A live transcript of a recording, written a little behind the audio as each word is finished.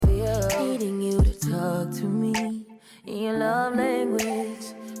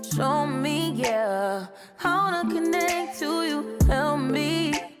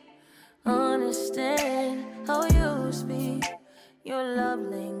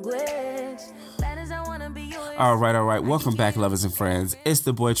All right. Welcome back, lovers and friends. It's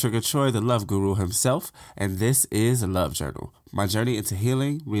the boy Trigger Troy, the love guru himself, and this is a Love Journal, my journey into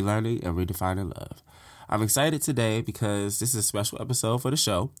healing, relearning, and redefining love. I'm excited today because this is a special episode for the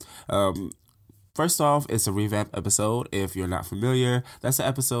show. First off, it's a revamp episode. If you're not familiar, that's an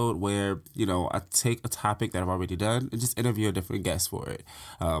episode where, I take a topic that I've already done and just interview a different guest for it.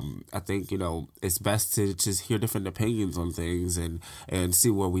 I think, it's best to just hear different opinions on things and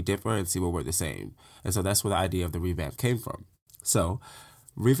see where we differ and see where we're the same. And so that's where the idea of the revamp came from. So,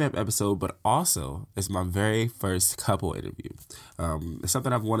 revamp episode, but also it's my very first couple interview. It's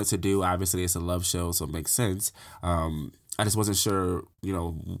something I've wanted to do. Obviously, it's a love show, so it makes sense. I just wasn't sure,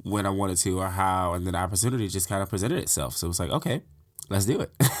 when I wanted to or how, and then the opportunity just kind of presented itself. So it was like, okay, let's do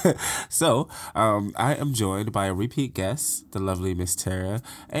it. So I am joined by a repeat guest, the lovely Miss Tara,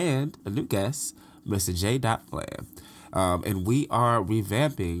 and a new guest, Mr. J. Flan. And we are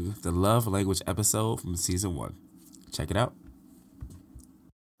revamping the love language episode from season 1. Check it out.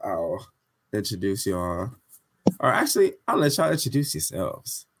 I'll introduce y'all. Or actually, I'll let y'all introduce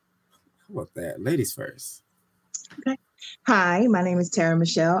yourselves. How about that? Ladies first. Okay. Hi, my name is Tara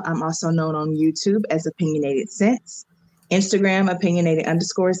Michelle. I'm also known on YouTube as Opinionated Sense, Instagram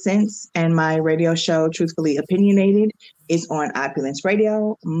Opinionated_Sense, and my radio show, Truthfully Opinionated, is on Opulence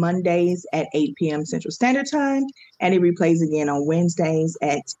Radio, Mondays at 8 p.m. Central Standard Time, and it replays again on Wednesdays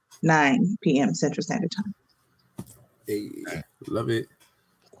at 9 p.m. Central Standard Time. Hey, love it.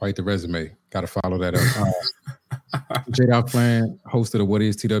 Quite the resume. Got to follow that up. J. Flan, host of the What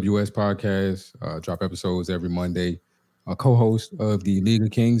Is TWS podcast, drop episodes every Monday. A co-host of the League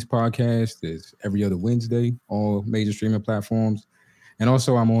of Kings podcast is every other Wednesday on major streaming platforms. And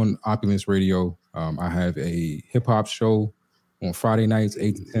also I'm on Opulence Radio. I have a hip-hop show on Friday nights,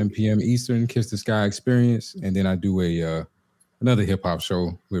 8 to 10 p.m. Eastern, Kiss the Sky Experience. And then I do another hip-hop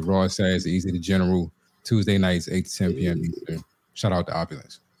show with Raw Says, Easy to General, Tuesday nights, 8 to 10 p.m. Eastern. Shout out to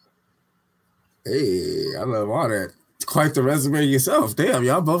Opulence. Hey, I love all that. Quite the resume yourself. Damn,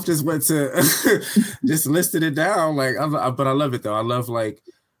 y'all both just went to just listed it down. But I love it though. I love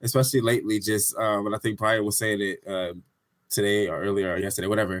especially lately. Just and I think Brian was saying it today or earlier or yesterday,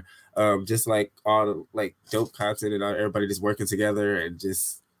 whatever. Just all the dope content and everybody just working together and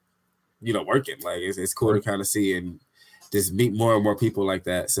just working. It's cool to kind of see and just meet more and more people like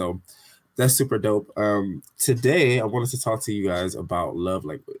that. So that's super dope. Today I wanted to talk to you guys about love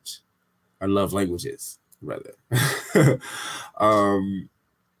language or love languages. Rather. And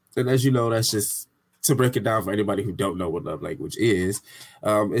as you know, that's just to break it down for anybody who don't know what love language is.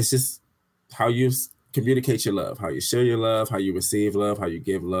 It's just how you communicate your love, how you share your love, how you receive love, how you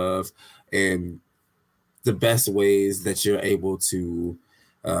give love, and the best ways that you're able to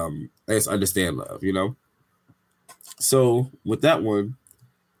understand love, So with that one,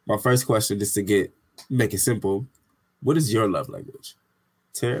 my first question is to make it simple. What is your love language?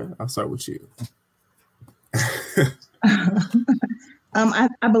 Tara, I'll start with you. I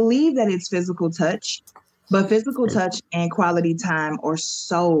believe that it's physical touch, but physical touch and quality time are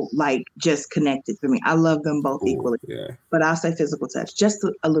so just connected for me. I love them both equally, but I'll say physical touch just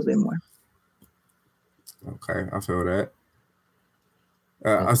a little bit more. Okay, I feel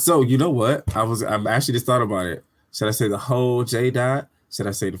that. So you know what? I'm actually just thought about it. Should I say the whole J dot? Should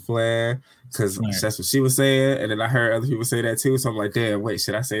I say the Flan? Because that's what she was saying, and then I heard other people say that too. So I'm like, damn, wait,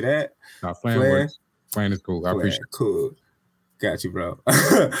 should I say that? No, Flan? Flan is cool. I appreciate it. Cool. Got you, bro.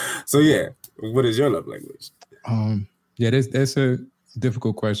 So yeah, what is your love language? That's a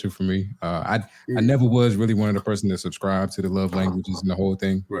difficult question for me. I never was really one of the person that subscribed to the love languages and the whole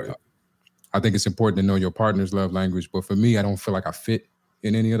thing. Right. I think it's important to know your partner's love language, but for me, I don't feel like I fit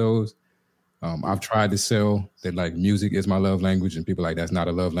in any of those. I've tried to sell that music is my love language, and people that's not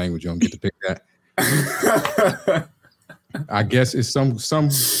a love language. You don't get to pick that. I guess it's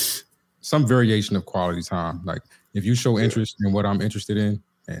some variation of quality time. If you show interest in what I'm interested in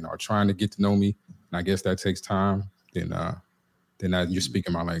and are trying to get to know me, and I guess that takes time, then you're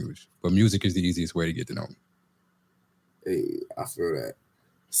speaking my language. But music is the easiest way to get to know me. Hey, I feel that.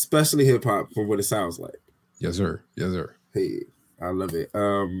 Especially hip hop from what it sounds like. Yes, sir. Yes, sir. Hey, I love it.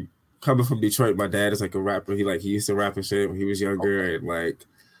 Coming from Detroit, my dad is a rapper. He used to rap and shit when he was younger, and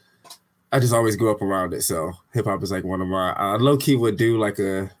I just always grew up around it. So hip hop is one of my. I low key would do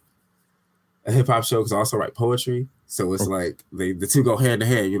a hip hop show because I also write poetry. So it's the two go hand in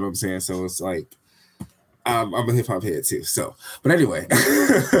hand. You know what I'm saying? So it's I'm a hip hop head too. So, but anyway,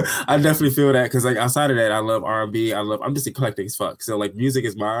 I definitely feel that because outside of that, I love R&B. I'm just eclectic as fuck. So music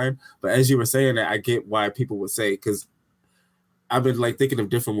is mine. But as you were saying that, I get why people would say because I've been thinking of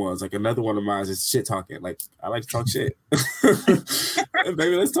different ones. Another one of mine is shit talking. I like to talk shit.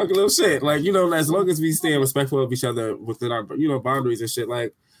 Baby, let's talk a little shit. Like, you know, as long as we stay respectful of each other within our, you know, boundaries and shit,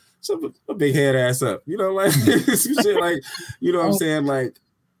 like, shut a big head ass up, you know, like, shit, like, you know what I'm saying? Like,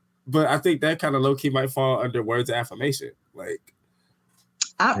 but I think that kind of low key might fall under words of affirmation. Like,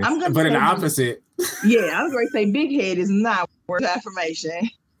 I'm gonna but in say, the opposite. Yeah, I was going to say big head is not word of affirmation.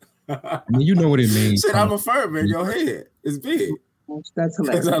 I mean, you know what it means. Shit, I'm affirming your head. It's big. That's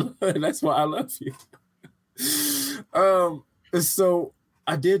hilarious. That's why I love you. So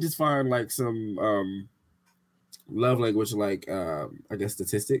I did just find like some love language, like I guess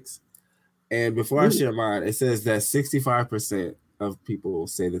statistics. And before I share mine, it says that 65% of people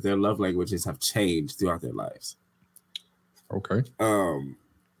say that their love languages have changed throughout their lives. Okay.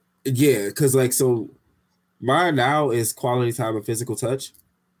 Yeah, because like, so mine now is quality time and physical touch.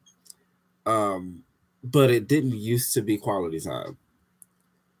 But it didn't used to be quality time.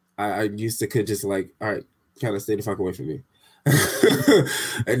 I used to could just like, all right, kind of stay the fuck away from me.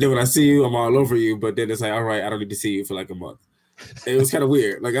 And then when I see you, I'm all over you. But then it's like, all right, I don't need to see you for like a month. It was kind of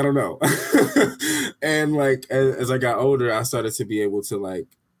weird. Like, I don't know. And like, as I got older, I started to be able to like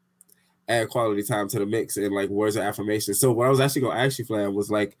add quality time to the mix and like words of affirmation. So what I was actually going to ask you, Flam,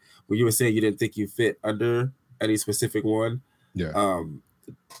 was like, when you were saying you didn't think you fit under any specific one. Yeah.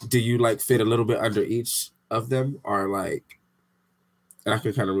 Do you like fit a little bit under each of them, or like, and I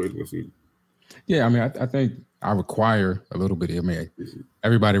can kind of read with you. Yeah, I mean, I think I require a little bit. I mean,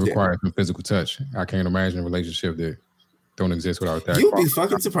 everybody requires some physical touch. I can't imagine a relationship that don't exist without that. You'd be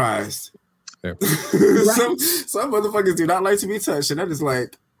fucking surprised. Yeah. some motherfuckers do not like to be touched, and that is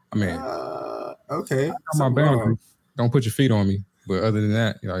like, I mean, okay. My boundary. Don't put your feet on me. But other than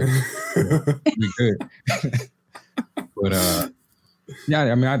that, like, be good. But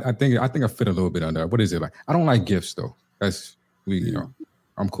yeah, I mean, I think I fit a little bit under. What is it like? I don't like gifts though. That's you know,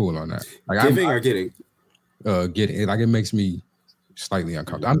 I'm cool on that. Like giving or getting? Getting, like, it makes me slightly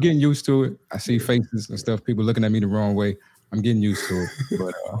uncomfortable. I'm getting used to it. I see faces and stuff, people looking at me the wrong way. I'm getting used to it.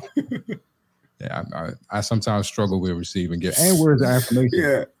 But yeah, I sometimes struggle with receiving gifts and words of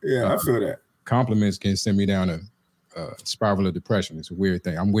affirmation. Yeah, I feel that. Compliments can send me down a spiral of depression. It's a weird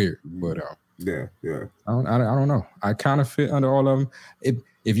thing. I'm weird, but yeah. I don't know. I kind of fit under all of them.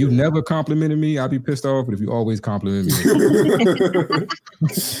 If you never complimented me, I'd be pissed off. But if you always compliment me,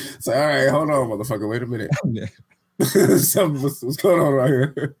 so all right, hold on, motherfucker. Wait a minute. What's going on right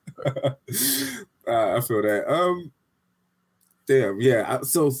here? I feel that. Damn, yeah.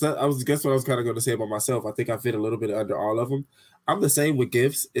 So I was guess what I was kind of going to say about myself. I think I fit a little bit under all of them. I'm the same with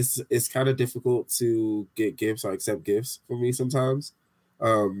gifts. It's kind of difficult to get gifts or accept gifts for me sometimes.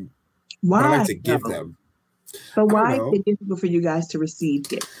 Why? But I like to give them. But why is it difficult for you guys to receive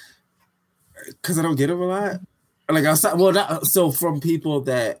gifts? Because I don't get them a lot. Like so from people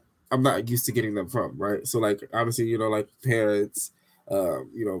that I'm not used to getting them from, right? So like obviously, you know, like parents,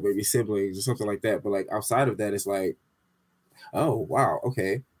 you know, maybe siblings or something like that. But like outside of that, it's like, oh wow,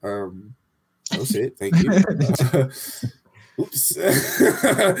 okay. Oh shit, thank you. Oops.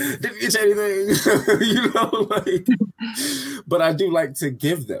 Didn't get you anything. You know, like, but I do like to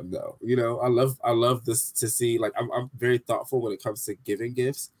give them though. You know, I love this to see, like, I'm very thoughtful when it comes to giving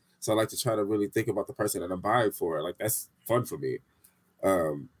gifts. So I like to try to really think about the person that I'm buying for. Like, that's fun for me.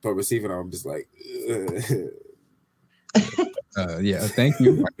 But receiving them, I'm just like, yeah, thank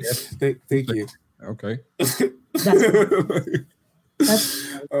you. Thank you. Okay.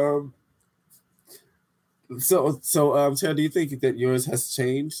 So, Tara, do you think that yours has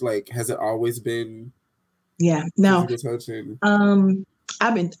changed? Like, has it always been? Yeah, no. Touching?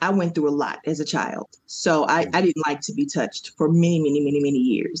 I went through a lot as a child, so I didn't like to be touched for many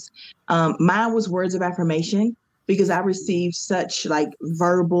years. Mine was words of affirmation because I received such like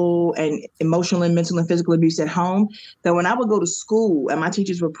verbal and emotional and mental and physical abuse at home that when I would go to school and my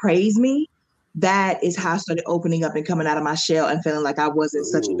teachers would praise me, that is how I started opening up and coming out of my shell and feeling like I wasn't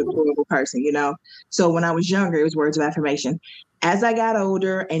such a deplorable person, you know? So when I was younger, it was words of affirmation. As I got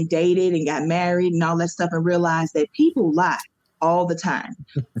older and dated and got married and all that stuff and realized that people lie all the time,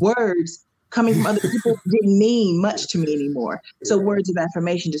 words coming from other people didn't mean much to me anymore. So words of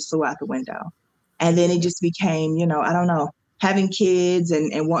affirmation just flew out the window. And then it just became, you know, I don't know, having kids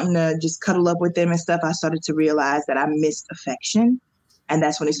and wanting to just cuddle up with them and stuff, I started to realize that I missed affection. And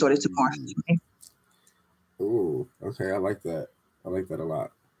that's when it started to morph for me. Ooh, okay. I like that. I like that a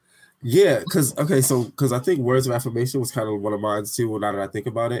lot. Yeah, because I think words of affirmation was kind of one of mine too, now that I think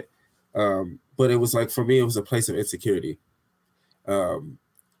about it. But it was like, for me, it was a place of insecurity.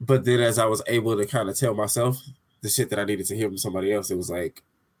 But then as I was able to kind of tell myself the shit that I needed to hear from somebody else, it was like,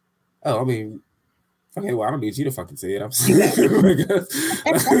 oh, I mean, okay, well, I don't need you to fucking say it. I'm saying,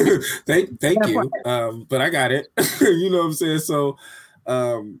 thank you. But I got it. You know what I'm saying? So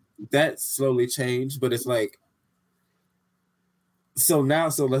that slowly changed, but it's like, so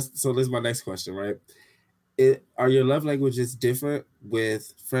this is my next question, right? Are your love languages different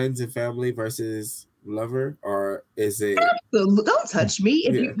with friends and family versus lover, or is it? Don't touch me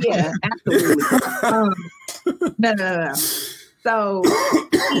if you. Yeah, absolutely. No. So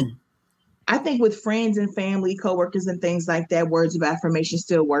I think with friends and family, coworkers, and things like that, words of affirmation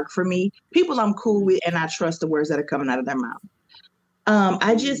still work for me. People I'm cool with, and I trust the words that are coming out of their mouth.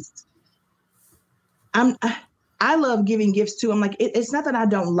 I love giving gifts too. I'm like, it's not that I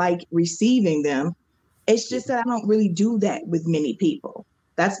don't like receiving them. It's just that I don't really do that with many people.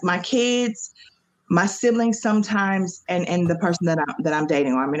 That's my kids, my siblings sometimes, and the person that I'm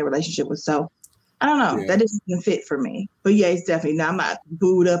dating or I'm in a relationship with. So I don't know. That just doesn't fit for me. But yeah, it's definitely I'm not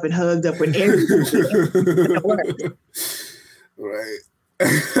booed up and hugged up with everybody. Right.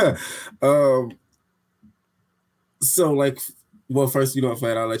 So like, well, first,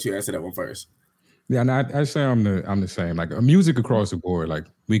 Flat, I'll let you answer that one first. Yeah, and I say I'm the same. Like music across the board, like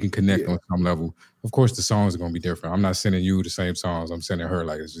we can connect on some level. Of course, the songs are gonna be different. I'm not sending you the same songs I'm sending her.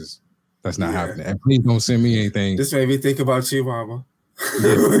 Like it's just that's not happening. And please don't send me anything. This made me think about you, Mama.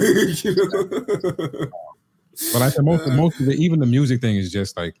 Yeah. But I said most of it, even the music thing is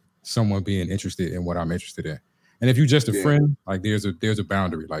just like someone being interested in what I'm interested in. And if you're just a friend, like there's a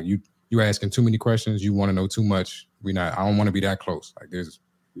boundary. Like you asking too many questions, you want to know too much. I don't want to be that close. Like there's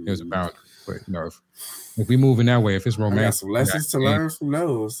a boundary. But if we move in that way, if it's romantic, I got some lessons to learn from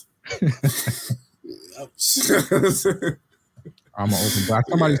those. I'm an open book.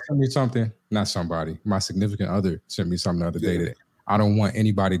 Somebody sent me something, not somebody. My significant other sent me something the other day that I don't want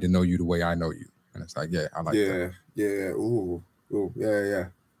anybody to know you the way I know you. And it's like, I like that. Yeah. Ooh, yeah.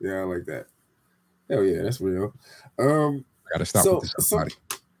 I like that. Hell yeah, that's real. I gotta stop with this somebody.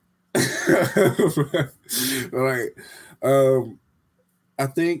 Right. I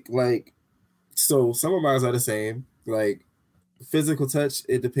think like, so some of mine are the same. Like physical touch,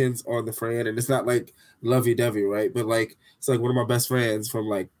 it depends on the friend, and it's not like lovey-dovey, right? But like it's like one of my best friends from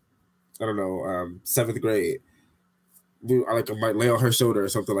like, I don't know, 7th grade. I might lay on her shoulder or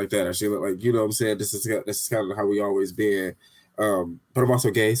something like that, or she look like, what I'm saying, this is kind of how we always been. But I'm also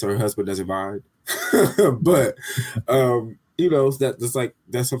gay, so her husband doesn't mind. But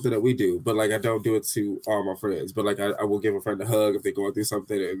that's something that we do. But like I don't do it to all my friends. But like I will give a friend a hug if they're going through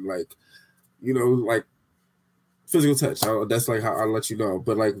something, and like, like physical touch. That's like how I'll let you know.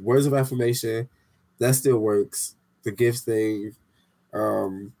 But like words of affirmation, that still works. The gifts thing, I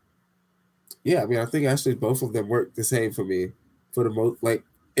mean, I think actually both of them work the same for me. For the most, like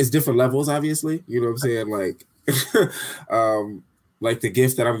it's different levels, obviously. You know what I'm saying? Like, like the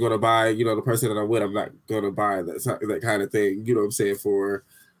gift that I'm gonna buy, the person that I'm with, I'm not gonna buy that kind of thing. You know what I'm saying, for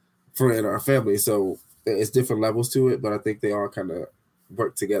in our family. So it's different levels to it, but I think they all kind of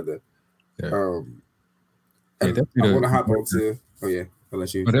work together. Yeah. And I want to hop on to. Oh yeah. I'll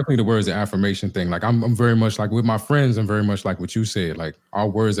let you. But definitely the words of affirmation thing. Like I'm very much like with my friends. I'm very much like what you said. Like our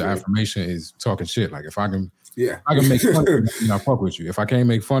words of affirmation is talking shit. Like if I can make fun of you, I fuck with you. If I can't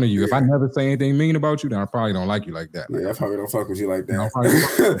make fun of you, if I never say anything mean about you, then I probably don't like you like that. Like, I probably don't fuck with you like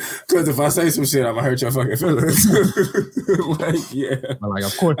that. Because if I say some shit, I'm gonna hurt your fucking feelings. But like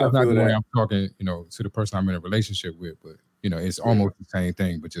of course that's not the way I'm talking, to the person I'm in a relationship with. But it's almost the same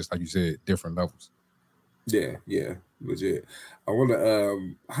thing, but just like you said, different levels. Yeah, legit. I want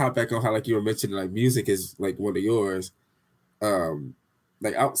to hop back on how like you were mentioning like music is like one of yours.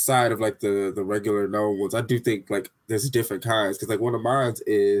 Like outside of like the regular known ones, I do think like there's different kinds, because like one of mine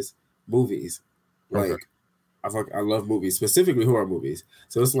is movies. Like I love movies, specifically horror movies.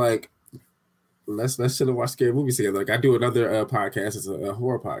 So it's like let's sit and watch scary movies together. Like I do another podcast, it's a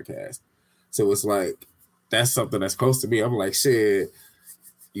horror podcast. So it's like that's something that's close to me. I'm like, shit.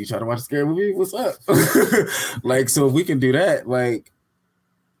 You trying to watch a scary movie? What's up? Like, so if we can do that, like,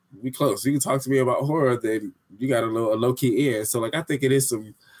 we close. You can talk to me about horror, then you got a low key in. So, like, I think it is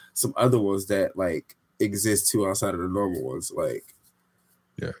some other ones that like exist too outside of the normal ones. Like,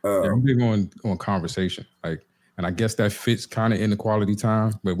 I'm big on conversation. Like, and I guess that fits kind of in the quality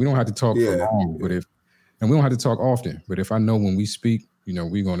time, but we don't have to talk for long. But we don't have to talk often. But if I know when we speak,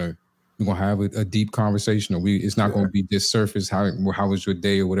 we're gonna have a deep conversation, or it's not going to be just surface. How was your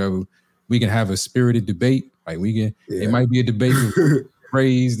day or whatever? We can have a spirited debate. Like it might be a debate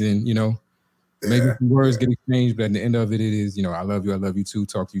praised and maybe some words get exchanged, but at the end of it is I love you too.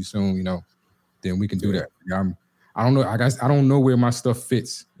 Talk to you soon. Then we can do that. I don't know. I guess I don't know where my stuff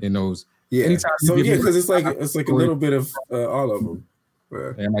fits in those. Yeah. Because it's like a little bit of all of them.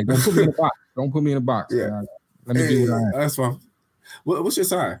 And like don't put me in a box. Don't put me in a box. Yeah. Man. Let me be what I am. That's fine. What's your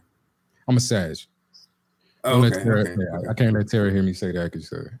sign? I'm a Sag. Don't let Okay, Tara. okay, Yeah, okay. I can't let Tara hear me say that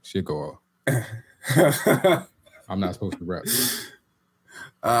because she'll go off. I'm not supposed to rap.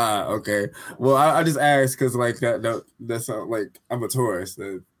 Okay. Well, I just asked because like that's like I'm a Taurus.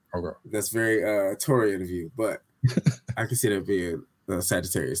 Okay. That's very Taurian of you, but I can see that being a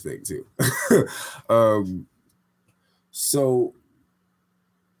Sagittarius thing too. So,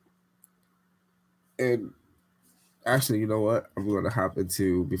 and actually, you know what? I'm going to hop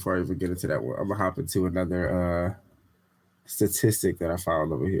into before I even get into that one. I'm gonna hop into another statistic that I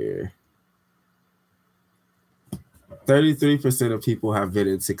found over here. 33% of people have been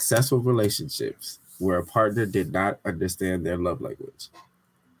in successful relationships where a partner did not understand their love language.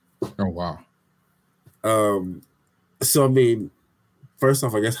 Oh wow. So I mean, first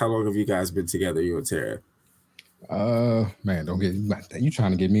off, I guess how long have you guys been together, you and Tara? Man, don't get you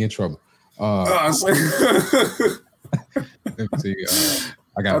trying to get me in trouble. Let me see.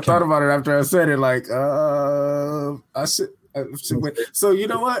 I thought about it after I said it. Like, I should wait. So you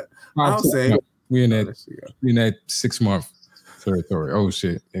know what? I'll say we in that 6 month territory. Oh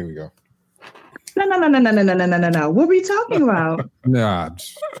shit! There we go. No. What were you talking about? Nah,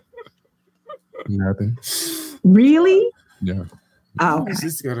 nothing. Really? Yeah. Oh, okay.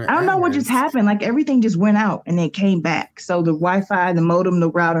 I don't know what just happened. Like everything just went out and then came back. So the Wi-Fi, the modem, the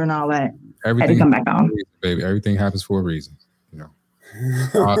router, and all that everything had to come back on. Baby, everything happens for a reason. You know,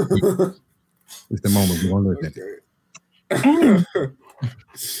 it's the moment we want to live in.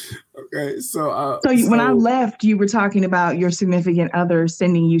 Okay, so when I left, you were talking about your significant other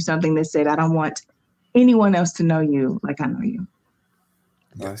sending you something that said, "I don't want anyone else to know you like I know you."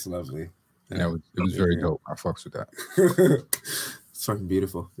 That's lovely. And it was very dope. I fucks with that. It's fucking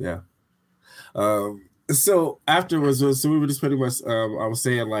beautiful. Yeah. So afterwards, so we were just pretty much. I was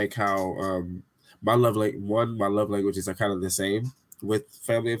saying like how my love languages are kind of the same with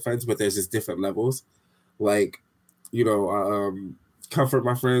family and friends, but there's just different levels. Like, you know, comfort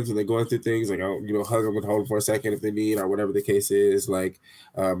my friends when they're going through things. Like, I'll, you know, hug them and hold them for a second if they need, or whatever the case is. Like,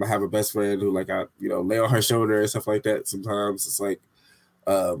 I have a best friend who, like, I, you know, lay on her shoulder and stuff like that. Sometimes it's like,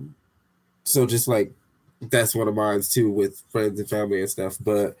 so just like that's one of mine too with friends and family and stuff.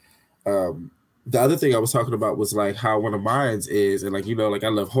 But the other thing I was talking about was like how one of mine is, and like, you know, like I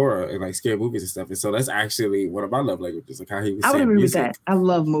love horror and like scary movies and stuff. And so that's actually one of my love languages. Like how he was. I would agree music. With that. I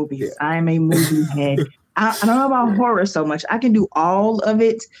love movies. Yeah. I am a movie head. I don't know about horror so much. I can do all of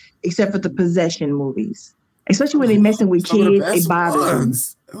it except for the possession movies, especially when they're messing with kids. It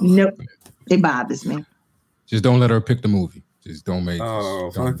bothers me. Nope, it bothers me. Just don't let her pick the movie. Just don't make.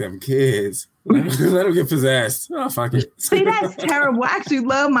 Oh, fuck them kids. Let them get possessed. Oh, fuck it. See, that's terrible. I actually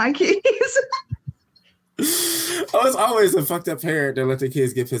love my kids. Oh, it's always a fucked up parent that let their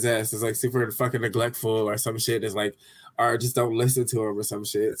kids get possessed. It's like super fucking neglectful or some shit. It's like, or just don't listen to them or some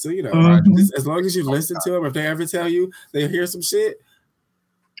shit. So, you know, just, as long as you listen to them, if they ever tell you they hear some shit,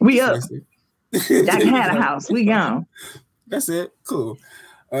 we up. Jack had a house. We gone. That's it. Cool.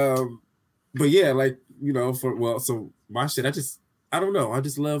 But yeah, like, you know, so my shit, I don't know. I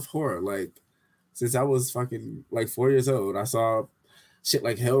just love horror. Like, since I was fucking like 4 years old, I saw shit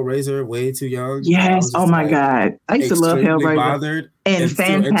like Hellraiser way too young. Yes. Oh my God. I used to love Hellraiser and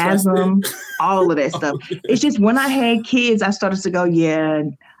Phantasm, all of that stuff. It's just when I had kids, I started to go, yeah,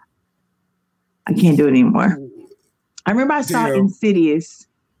 I can't do it anymore. I remember I saw Insidious,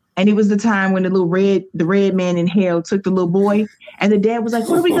 and it was the time when the red man in hell took the little boy, and the dad was like,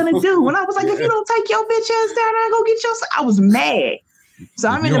 "What are we gonna do?" And I was like, "If you don't take your bitch ass down, I go get your son." I was mad. So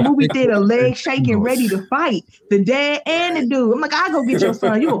I'm in the movie theater, legs shaking, ready to fight the dad and the dude. I'm like, "I go get your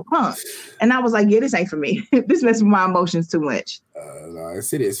son. You a punk." And I was like, "Yeah, this ain't for me. This messes with my emotions too much." No,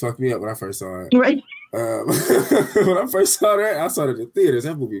 Insidious fucked me up when I first saw it. Right. When I first saw that, I saw it in the theaters.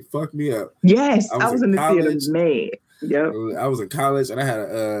 That movie fucked me up. Yes, I was in the theater, mad. Yep. I was in college and I had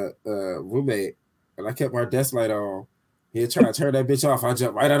a roommate, and I kept our desk light on. He tried to turn that bitch off. I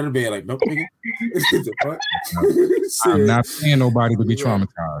jumped right out of the bed, like, nope, nigga. I'm not paying nobody to be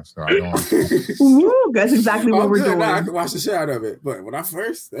traumatized, so I don't. Ooh, that's exactly what we're doing. Now I can watch the shit out of it, but when I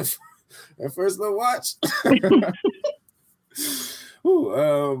first that first little watch.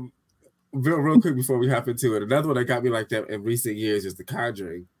 Ooh, real quick before we hop into it, another one that got me like that in recent years is The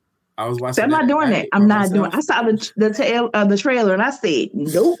Conjuring. I was watching. I'm not doing that. I'm not doing. I saw the trailer and I said,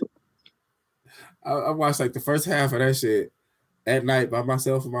 nope. I watched like the first half of that shit at night by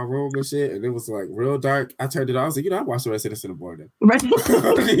myself in my room and shit, and it was like real dark. I turned it on. I was like, I watched the rest of this in the morning. Right.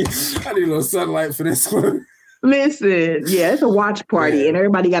 I need a little sunlight for this one. Listen, yeah, it's a watch party, and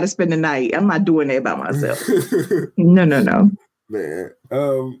everybody got to spend the night. I'm not doing that by myself. No. Man.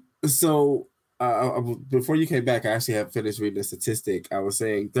 So before you came back, I actually have finished reading a statistic. I was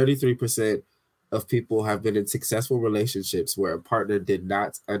saying 33% of people have been in successful relationships where a partner did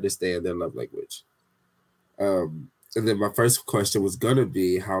not understand their love language. And then my first question was gonna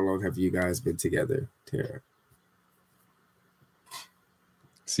be, how long have you guys been together, Tara?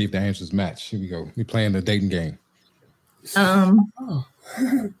 See if the answers match. Here we go. We playing the dating game. 5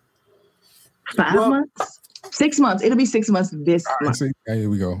 months, 6 months. It'll be 6 months this month. See, here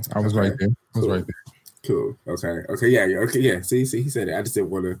we go. I was right there. Cool. Okay. Yeah. Okay. Yeah. See, he said it. I just didn't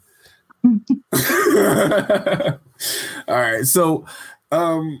want to. All right. So,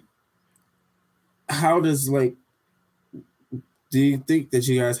 how does do you think that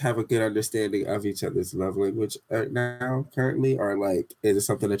you guys have a good understanding of each other's love language now, currently, or is it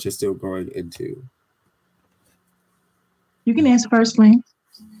something that you're still growing into? You can answer first, Wayne.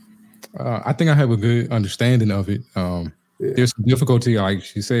 I think I have a good understanding of it. There's some difficulty, like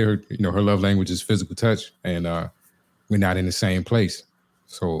she said, her love language is physical touch, and we're not in the same place,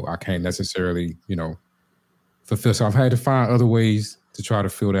 so I can't necessarily, fulfill. So I've had to find other ways to try to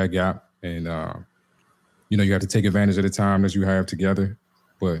fill that gap, and you have to take advantage of the time that you have together.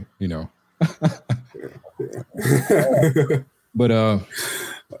 But but I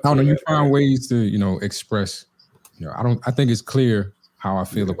don't know. You find ways to express. I think it's clear how I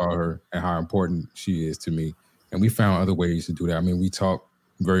feel about her and how important she is to me. And we found other ways to do that. I mean, we talk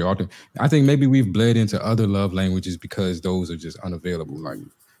very often. I think maybe we've bled into other love languages because those are just unavailable. Like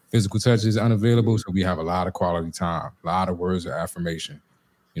physical touch is unavailable. So we have a lot of quality time, a lot of words of affirmation.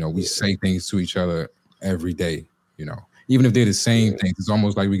 We say things to each other every day, even if they're the same things. It's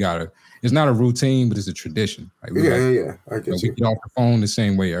almost like it's not a routine, but it's a tradition. I get you. We get off the phone the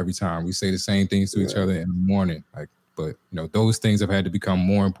same way every time. We say the same things to each other in the morning. But those things have had to become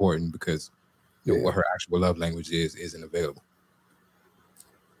more important because what her actual love language isn't available.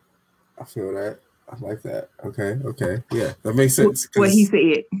 I feel that. I like that. Okay. Yeah, that makes sense. What he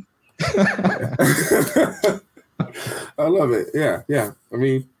said. I love it. Yeah. I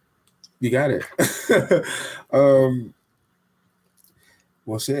mean, you got it.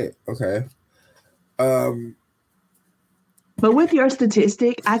 Well, shit. Okay. But with your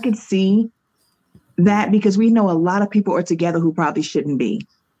statistic, I could see that because we know a lot of people are together who probably shouldn't be.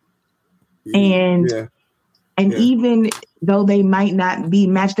 And even though they might not be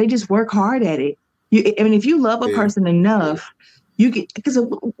matched, they just work hard at it. If you love a person enough, you get, because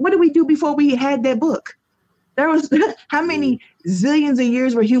what did we do before we had that book? There was how many zillions of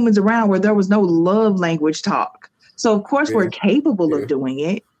years were humans around where there was no love language talk? So of course we're capable of doing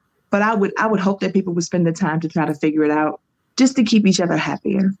it, but I would hope that people would spend the time to try to figure it out just to keep each other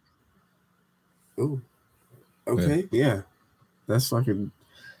happier. Oh, okay. Yeah. That's fucking,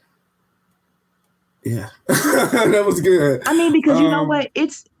 yeah. That was good. I mean, because you know what?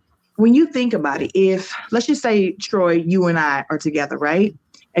 It's, when you think about it, if, let's just say, Troy, you and I are together, right?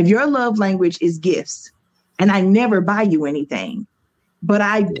 If your love language is gifts, and I never buy you anything, but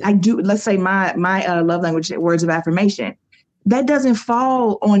I do, let's say my love language, words of affirmation, that doesn't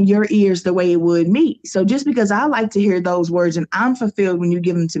fall on your ears the way it would me. So just because I like to hear those words and I'm fulfilled when you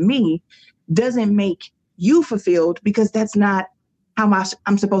give them to me, doesn't make you fulfilled, because that's not how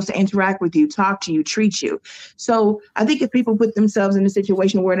I'm supposed to interact with you, talk to you, treat you. So I think if people put themselves in a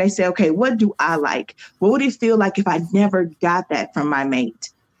situation where they say, okay, what do I like? What would it feel like if I never got that from my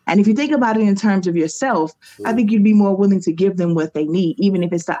mate? And if you think about it in terms of yourself, I think you'd be more willing to give them what they need, even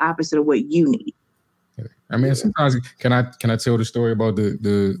if it's the opposite of what you need. I mean, sometimes can I tell the story about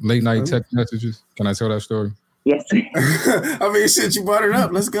the late night text messages? Can I tell that story? Yes. I mean, shit, you brought it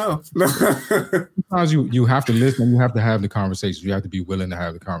up. Let's go. Sometimes you have to listen. You have to have the conversations. You have to be willing to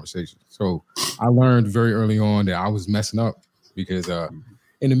have the conversation. So I learned very early on that I was messing up because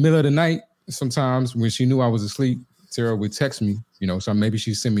in the middle of the night, sometimes when she knew I was asleep, Sarah would text me, so maybe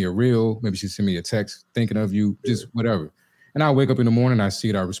she'd send me a reel, maybe she'd send me a text, thinking of you, just whatever. And I wake up in the morning, I see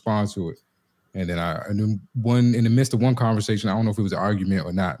it, I respond to it. And then in the midst of one conversation, I don't know if it was an argument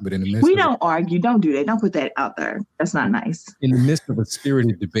or not, but in the midst we don't argue. Don't do that. Don't put that out there. That's not nice. In the midst of a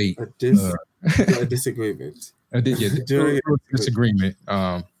spirited debate, a disagreement. Disagreement.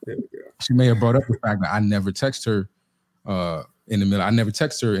 She may have brought up the fact that I never text her in the middle. I never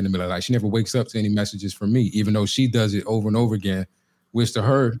text her in the middle of the night. She never wakes up to any messages from me, even though she does it over and over again, which to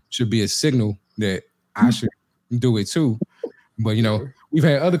her should be a signal that I should do it too. But, we've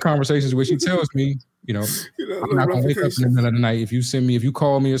had other conversations where she tells me, I'm not going to wake up in the middle of the night. If you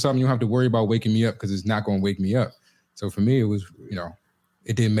call me or something, you don't have to worry about waking me up because it's not going to wake me up. So for me, it was,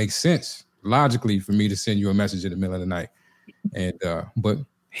 it didn't make sense logically for me to send you a message in the middle of the night. And, but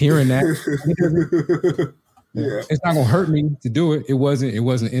hearing that, it's not going to hurt me to do it. It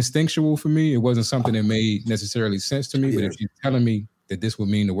wasn't instinctual for me. It wasn't something that made necessarily sense to me. But if you're telling me that this would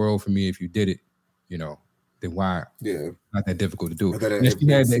mean the world for me if you did it, then why? Yeah, not that difficult to do. I thought And she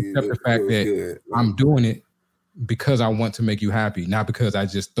had to accept the fact that good. I'm doing it because I want to make you happy, not because I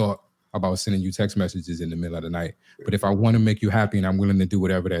just thought about sending you text messages in the middle of the night. But if I want to make you happy and I'm willing to do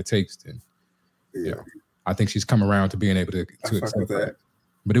whatever that takes, then I think she's come around to being able to accept that.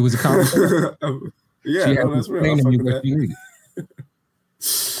 But it was a conversation. Yeah, she had that's real. I fuck with you needed.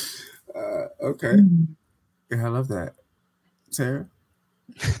 Okay. Yeah, I love that. Sarah?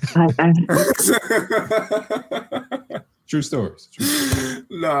 True stories.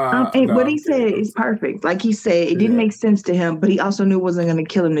 What he said is perfect. Like he said, it didn't make sense to him, but he also knew it wasn't going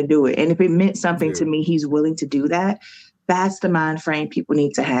to kill him to do it. And if it meant something to me, he's willing to do that. That's the mind frame people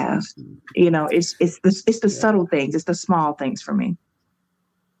need to have. It's the subtle things. It's the small things for me.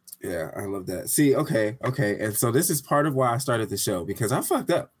 Yeah, I love that. See, okay. And so this is part of why I started the show, because I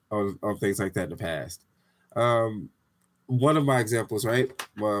fucked up on things like that in the past. One of my examples, right?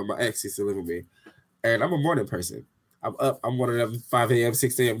 My ex used to live with me, and I'm a morning person. I'm up. I'm one of them 5 a.m.,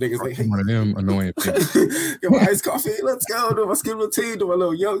 6 a.m. niggas. Like, hey, one of them annoying people. Get my iced coffee. Let's go. Do my skin routine. Do my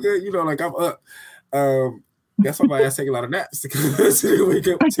little yoga. Like I'm up. That's why my ass take a lot of naps because I wake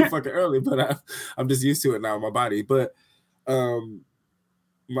up too fucking early. But I'm just used to it now in my body. But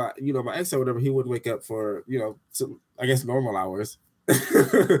my ex or whatever, he would wake up for I guess normal hours. 8,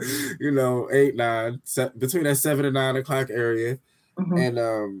 9, between that 7 and 9 o'clock area, and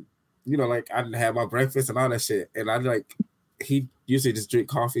I didn't have my breakfast and all that shit, and he usually just drink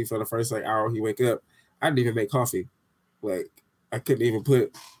coffee for the first hour he wake up. I didn't even make coffee, I couldn't even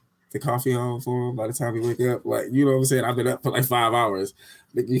put the coffee on for him by the time he wake up. You know what I'm saying? I've been up for 5 hours.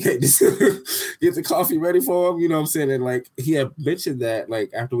 You can't just get the coffee ready for him. You know what I'm saying? And he had mentioned that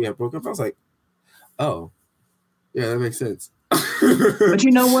after we had broke up, I was like, oh, yeah, that makes sense. But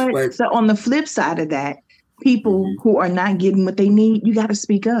you know what? So on the flip side of that, people who are not getting what they need, you got to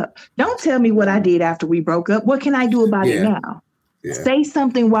speak up. Don't tell me what I did after we broke up. What can I do about it now? Yeah. Say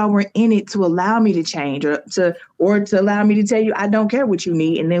something while we're in it to allow me to change or to allow me to tell you I don't care what you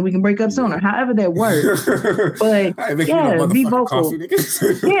need, and then we can break up sooner. However that works. But be vocal.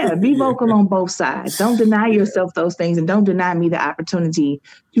 Be vocal on both sides. Don't deny yourself those things, and don't deny me the opportunity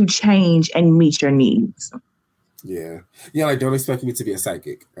to change and meet your needs. Yeah. Don't expect me to be a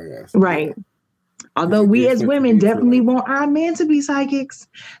psychic, I guess. Right. Although we as women definitely want our men to be psychics.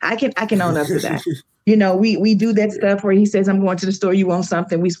 I can own up to that. We do that stuff where he says, I'm going to the store, you want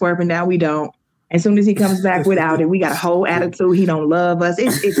something, we swerving down, we don't. As soon as he comes back without it, we got a whole attitude. He don't love us.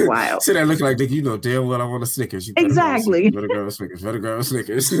 It's wild. So that look like, damn well I want a Snickers. You exactly. Better grab a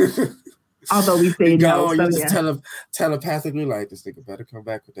Snickers. Although we say no. You just telepathically this nigga better come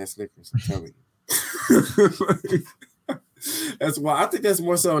back with that Snickers. I'm telling you. That's why I think that's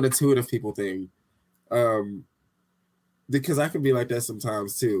more so an intuitive people thing. Because I can be like that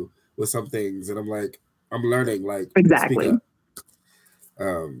sometimes too with some things, and I'm learning exactly. Speak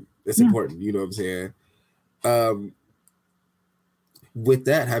up. It's important, you know what I'm saying? With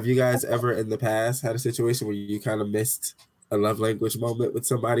that, have you guys ever in the past had a situation where you kind of missed a love language moment with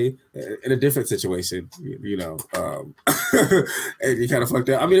somebody in a different situation, and you kind of fucked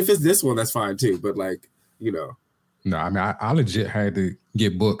up? I mean, if it's this one, that's fine too, but No, I mean, I legit had to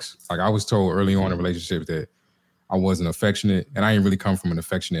get books. I was told early on in relationships that I wasn't affectionate, and I didn't really come from an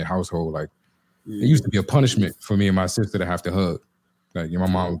affectionate household. It used to be a punishment for me and my sister to have to hug. My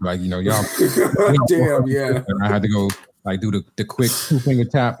mom was y'all. Damn, yeah. And I had to go do the quick 2-finger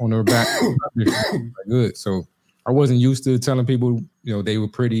tap on her back. Good. So I wasn't used to telling people, they were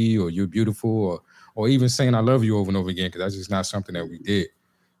pretty or you're beautiful or even saying I love you over and over again, because that's just not something that we did.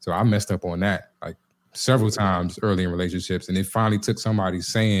 So I messed up on that several times early in relationships, and it finally took somebody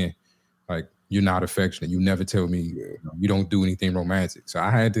saying you're not affectionate. You never tell me you don't do anything romantic. So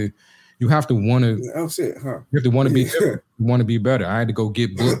I had to. You have to want to. Oh shit, huh? You have to want to be. You want to be better. I had to go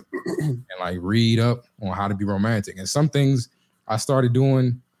get books and read up on how to be romantic. And some things I started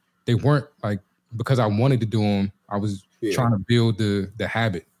doing, they weren't because I wanted to do them. I was trying to build the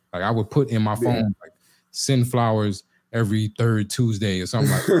habit. I would put in my phone send flowers every 3rd Tuesday or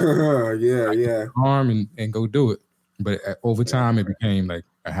something like that. Arm and go do it. But over time, it became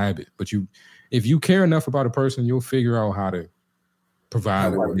a habit. But if you care enough about a person, you'll figure out how to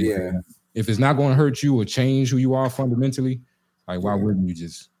provide. If it's not going to hurt you or change who you are fundamentally, why wouldn't you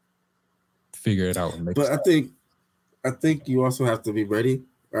just figure it out? And make but I think you also have to be ready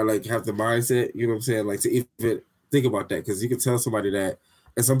or have the mindset. You know what I'm saying? To even think about that, because you can tell somebody that,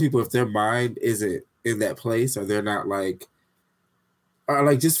 and some people, if their mind isn't in that place, or they're not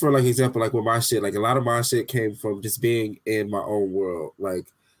or just for example, with my shit, a lot of my shit came from just being in my own world,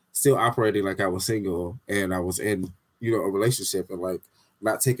 still operating I was single and I was in a relationship, and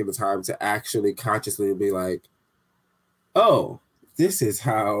not taking the time to actually consciously be like, oh, this is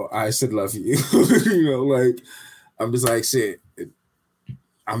how I should love you. Like I'm just like, shit,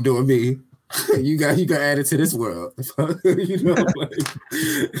 I'm doing me. you got added to this world. Like,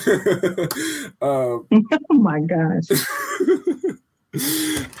 oh my gosh.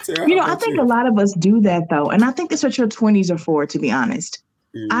 I think a lot of us do that though. And I think that's what your 20s are for, to be honest.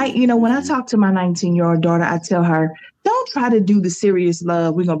 When I talk to my 19-year-old daughter, I tell her, don't try to do the serious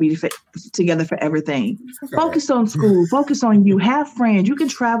love. We're going to be together for everything. Focus on school. Focus on you. Have friends. You can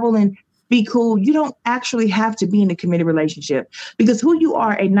travel and be cool. You don't actually have to be in a committed relationship, because who you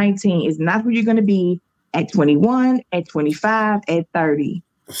are at 19 is not who you're going to be at 21, at 25, at 30.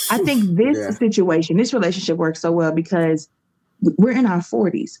 I think this situation, this relationship works so well because we're in our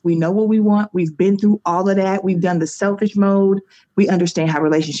 40s. We know what we want. We've been through all of that. We've done the selfish mode. We understand how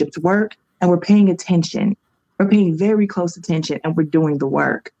relationships work, and we're paying attention. We're paying very close attention, and we're doing the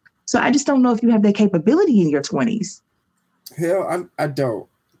work. So I just don't know if you have that capability in your 20s. Hell, I don't.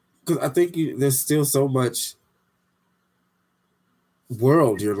 Because I think there's still so much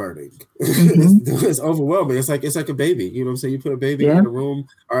world you're learning. It's overwhelming. It's like a baby. You know what I'm saying? You put a baby in a room,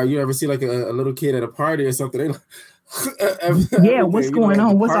 or you ever see like a little kid at a party or something. They what's going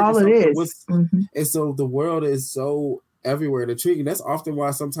on? What's all of this? And so the world is so everywhere and intriguing. That's often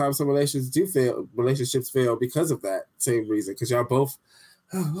why sometimes some relationships fail because of that same reason. Because y'all both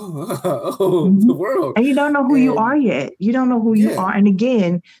the world. And you don't know who you are yet. You don't know who you are. And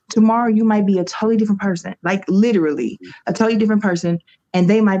again, tomorrow you might be a totally different person, like literally a totally different person, and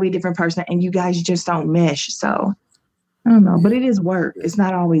they might be a different person, and you guys just don't mesh. So I don't know, but it is work. It's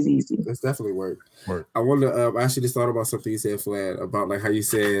not always easy. It's definitely work. I wonder, I actually just thought about something you said, Flad, about like how you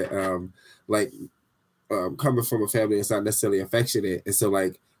said, coming from a family that's not necessarily affectionate. And so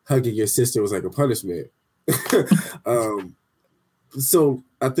like hugging your sister was like a punishment. So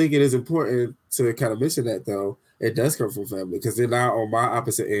I think it is important to kind of mention that though. It does come from family, because then now on my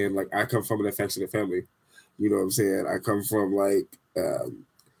opposite end, like I come from an affectionate family. You know what I'm saying? I come from like,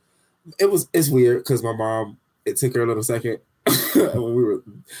 it's weird because my mom, it took her a little second when we were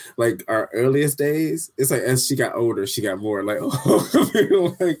like our earliest days. It's like as she got older, she got more like,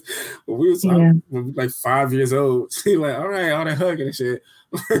 like when we was like 5 years old, she like, all right, all that hugging and shit.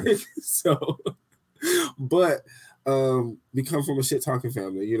 So, but we come from a shit talking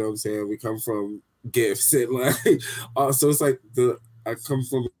family. You know what I'm saying? We come from gifts and like, so it's like I come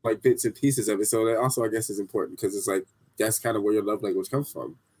from like bits and pieces of it. So that also I guess is important, because it's like that's kind of where your love language comes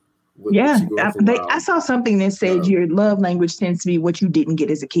from. I saw something that said your love language tends to be what you didn't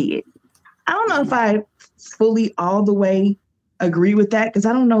get as a kid. I don't know if I fully all the way agree with that, because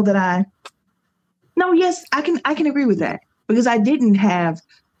I don't know that I can agree with that, because I didn't have,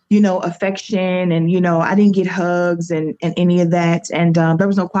 affection, and, I didn't get hugs and any of that. And there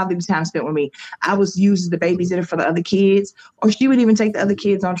was no quality time spent with me. I was used as the babysitter for the other kids, or she would even take the other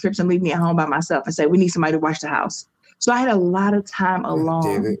kids on trips and leave me at home by myself and say, we need somebody to watch the house. So I had a lot of time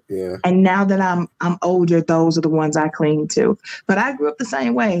alone. And now that I'm older, those are the ones I cling to. But I grew up the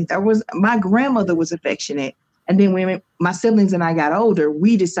same way. My grandmother was affectionate. And then when my siblings and I got older,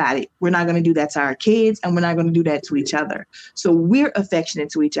 we decided we're not going to do that to our kids, and we're not going to do that to each other. So we're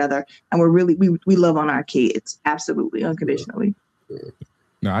affectionate to each other, and we love on our kids. Absolutely, unconditionally.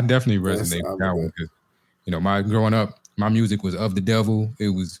 No, I definitely resonate with that one, because, my growing up, my music was of the devil. It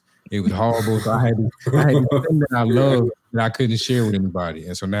was horrible. So I had something that I love that I couldn't share with anybody.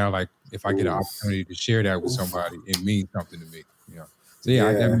 And so now, like, if I get an opportunity to share that with somebody, it means something to me. So see, I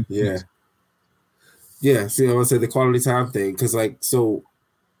want to say the quality time thing, because like, so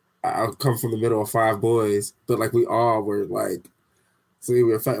I come from the middle of 5 boys, but like we all were like, so we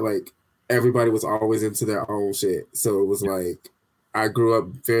were like everybody was always into their own shit. So it was like I grew up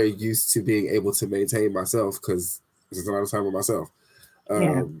very used to being able to maintain myself, because there's a lot of time with myself.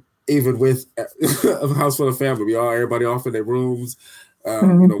 Even with a house full of family, everybody off in their rooms.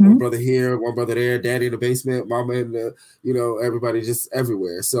 One brother here, one brother there, daddy in the basement, mama in the, everybody just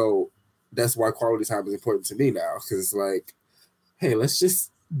everywhere. So that's why quality time is important to me now, because it's like, hey, let's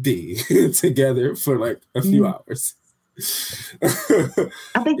just be together for like a few hours. I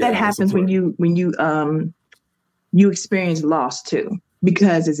think that happens when you experience loss too.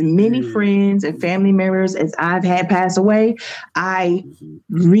 Because as many friends and family members as I've had pass away, I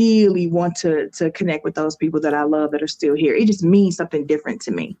really want to connect with those people that I love that are still here. It just means something different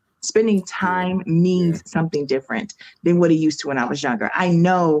to me. Spending time means something different than what it used to when I was younger. I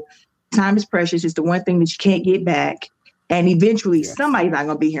know time is precious. It's the one thing that you can't get back. And eventually somebody's not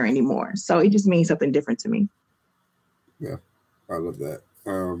going to be here anymore. So it just means something different to me. Yeah, I love that.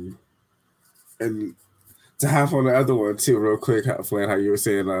 And to hop on the other one too, real quick, Flan, how you were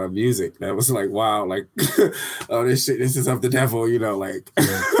saying music. That was like, wow, like, oh, this is of the devil, you know, like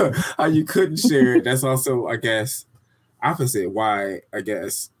how you couldn't share it. That's also, I guess, opposite why, I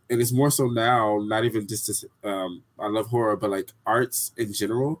guess. And it's more so now, not even just I love horror, but like arts in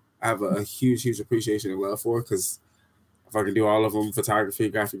general. I have a huge, huge appreciation and love for, because if I can do all of them, photography,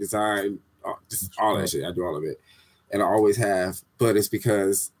 graphic design, just all that shit, I do all of it. And I always have, but it's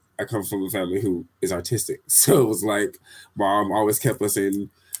because I come from a family who is artistic. So it was like, mom always kept us in,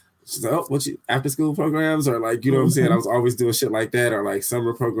 she's like, oh, what you, after school programs, or like, you know what I'm saying? I was always doing shit like that, or like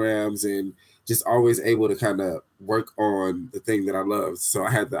summer programs, and just always able to kind of work on the thing that I loved. So I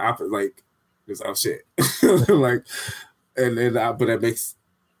had the opposite, like, it was, oh shit. Like, but that makes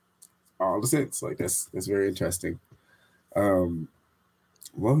all the sense. Like, that's very interesting.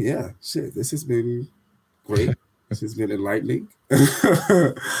 Well, yeah, shit, this has been great. This has been enlightening.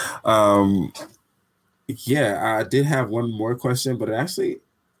 Yeah, I did have one more question, but actually,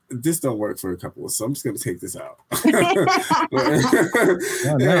 this don't work for a couple, so I'm just gonna take this out. I'm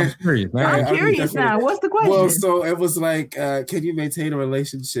curious now. What's the question? Well, so it was like, can you maintain a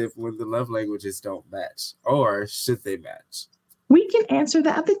relationship when the love languages don't match, or should they match? We can answer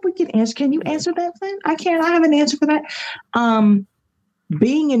that. I think we can answer. Can you answer that, Flynn? I can't. I have an answer for that.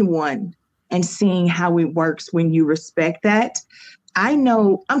 Being in one and seeing how it works when you respect that. I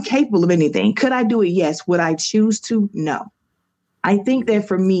know I'm capable of anything. Could I do it? Yes. Would I choose to? No. I think that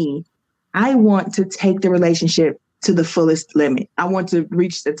for me, I want to take the relationship to the fullest limit. I want to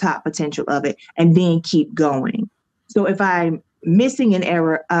reach the top potential of it and then keep going. So if I'm missing an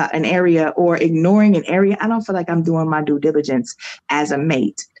area or ignoring an area, I don't feel like I'm doing my due diligence as a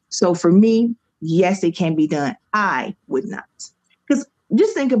mate. So for me, yes, it can be done. I would not. Because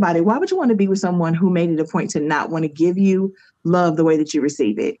just think about it. Why would you want to be with someone who made it a point to not want to give you love the way that you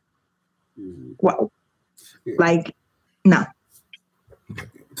receive it? Mm-hmm. Well, like, no.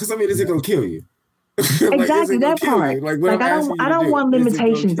 Because I mean, is it gonna kill you? Like, exactly that part. Like I don't want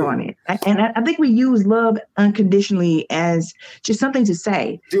limitations on it. And I think we use love unconditionally as just something to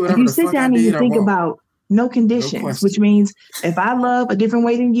say. If you sit down and you think about no conditions, which means if I love a different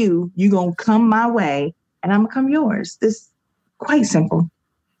way than you, you're gonna come my way and I'm gonna come yours. This quite simple.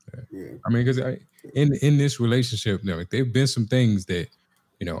 Yeah. I mean, because in this relationship, you know, there've been some things that,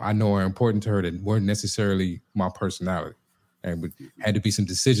 you know, I know are important to her that weren't necessarily my personality, and had to be some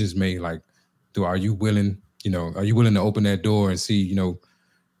decisions made. Like, are you willing to open that door and see, you know,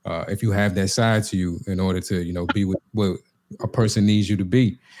 if you have that side to you in order to, you know, be with what a person needs you to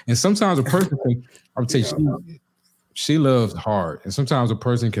be. And sometimes a person can, I would say she loves hard. And sometimes a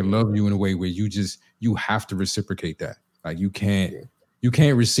person can love you in a way where you have to reciprocate that. Like you can't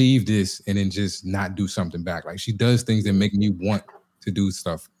receive this and then just not do something back. Like she does things that make me want to do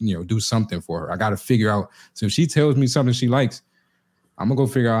stuff, you know, do something for her. I got to figure out. So if she tells me something she likes, I'm gonna go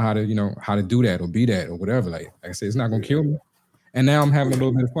figure out how to do that or be that or whatever. Like I said, it's not gonna kill me. And now I'm having a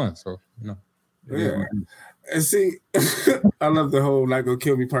little bit of fun. So, you know. Yeah. And see, I love the whole not gonna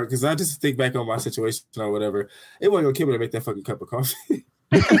kill me part, because I just think back on my situation or whatever. It wasn't gonna kill me to make that fucking cup of coffee.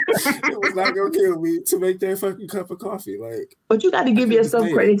 It was not gonna kill me to make that fucking cup of coffee. Like, but you got to give yourself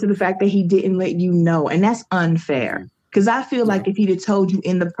credit to the fact that he didn't let you know, and that's unfair. Because I feel like if he'd have told you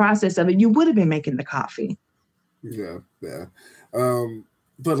in the process of it, you would have been making the coffee. Yeah.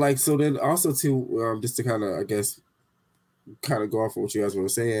 But like, so then also too, just to kind of, I guess, kind of go off of what you guys were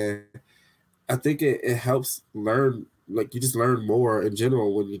saying, I think it helps learn, like you just learn more in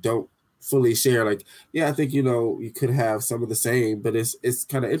general when you don't fully share. Like, yeah, I think, you know, you could have some of the same, but it's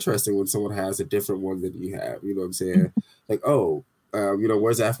kind of interesting when someone has a different one than you have, you know what I'm saying? Like, oh, you know,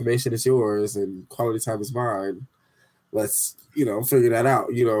 where's the affirmation is yours and quality time is mine. Let's, you know, figure that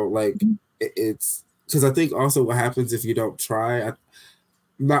out, you know, like it's because I think also what happens if you don't try,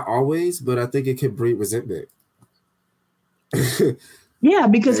 not always, but I think it can breed resentment. Yeah,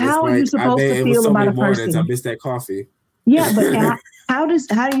 because how are you supposed to feel about a person? I missed that coffee. Yeah, but how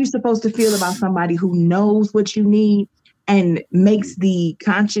are you supposed to feel about somebody who knows what you need and makes the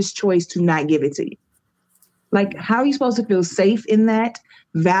conscious choice to not give it to you? Like, how are you supposed to feel safe in that,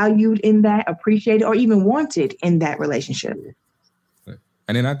 valued in that, appreciated, or even wanted in that relationship?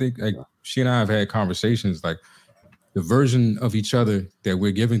 And then I think like she and I have had conversations like the version of each other that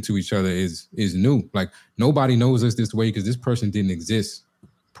we're giving to each other is new. Like nobody knows us this way because this person didn't exist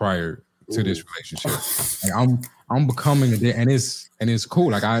prior to this relationship. Like I'm becoming and it's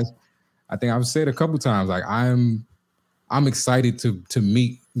cool. Like I think I've said a couple times, like I'm excited to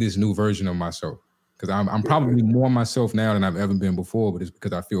meet this new version of myself. Because I'm probably more myself now than I've ever been before, but it's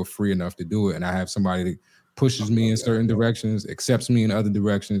because I feel free enough to do it. And I have somebody that pushes me in certain directions, accepts me in other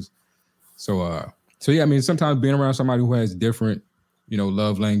directions. So So yeah, I mean, sometimes being around somebody who has different,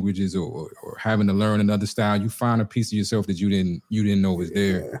 love languages or having to learn another style, you find a piece of yourself that you didn't know was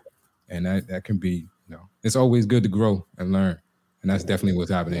there, and that can be, it's always good to grow and learn, and that's definitely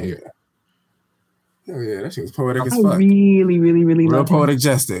what's happening here. Oh yeah, that shit was poetic as I fuck. really, really, really Real love poetic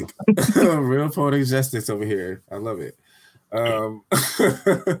justice. Real poetic justice over here. I love it.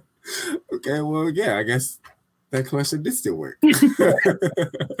 Okay, well, yeah, I guess that question did still work.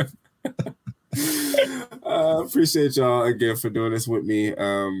 Appreciate y'all again for doing this with me.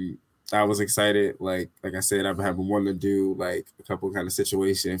 I was excited. Like I said, I've been wanting to do like a couple kind of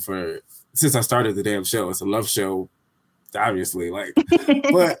situation since I started the damn show. It's a love show, obviously. Like,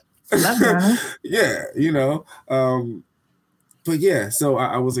 but yeah, but yeah. So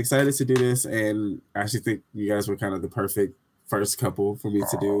I was excited to do this, and I actually think you guys were kind of the perfect first couple for me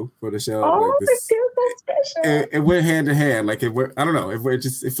to do for the show. Like this, so special. It went hand in hand. Like it I don't know.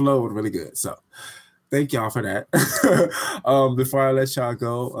 It flowed really good. So. Thank y'all for that. Before I let y'all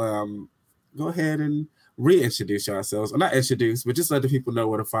go, go ahead and reintroduce yourselves. Or not introduce, but just let the people know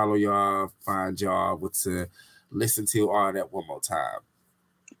where to follow y'all, find y'all, what to listen to, all that one more time.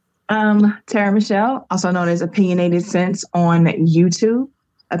 Tara Michelle, also known as Opinionated Sense on YouTube,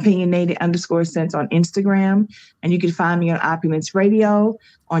 Opinionated_Sense on Instagram, and you can find me on Opulence Radio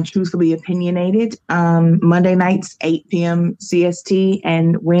on Truthfully Opinionated. Monday nights, 8 p.m. CST,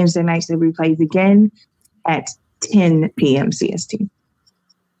 and Wednesday nights it replays again at 10 p.m. CST.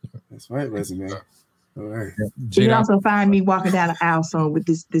 That's right, Resume. All right. You can also find me walking down the aisle soon with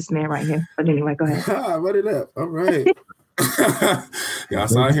this man right here. But anyway, go ahead. Run it up. All right. Y'all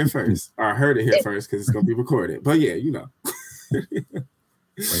saw it here first. Or heard it here first because it's going to be recorded. But yeah,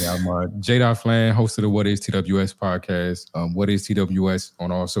 I'm J. Flan, host of the What Is TWS podcast. What Is TWS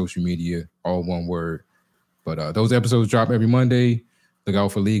on all social media, all one word. But those episodes drop every Monday. Look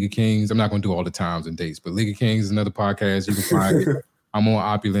out for League of Kings. I'm not going to do all the times and dates, but League of Kings is another podcast. You can find it. I'm on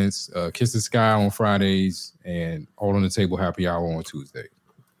Opulence, Kiss the Sky on Fridays, and All on the Table Happy Hour on Tuesday.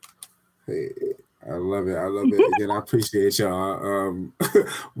 Hey, I love it. Again, I appreciate y'all.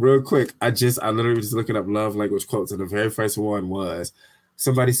 Real quick, I literally was just looking up love language quotes, and the very first one was,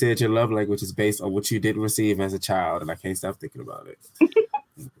 somebody said your love language is based on what you didn't receive as a child, and I can't stop thinking about it.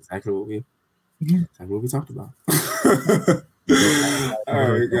 Exactly what we talked about. All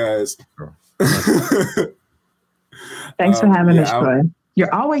right, guys. Thanks for having us, Troy.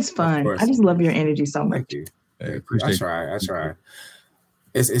 You're always fun. I just love your energy so much. Thank you. I try.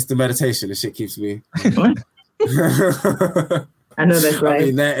 It's the meditation. The shit keeps me. I know that's right. I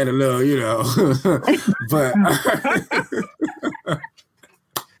mean that and a little, but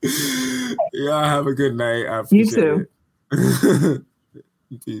y'all have a good night. I appreciate it.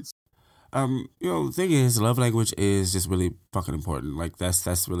 Peace. The thing is, love language is just really fucking important. Like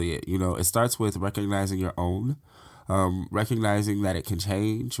that's really it. It starts with recognizing your own, recognizing that it can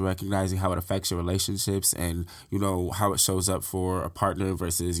change, recognizing how it affects your relationships, and how it shows up for a partner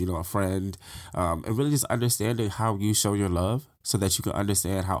versus a friend, and really just understanding how you show your love so that you can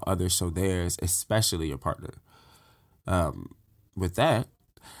understand how others show theirs, especially your partner. With that,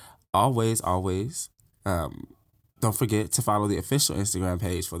 always, don't forget to follow the official Instagram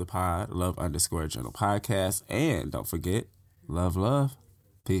page for the pod, love_journal podcast. And don't forget, love.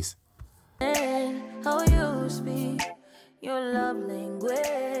 Peace. How you speak your love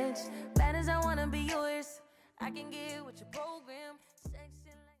language. Bad as I want to be yours, I can get with your program.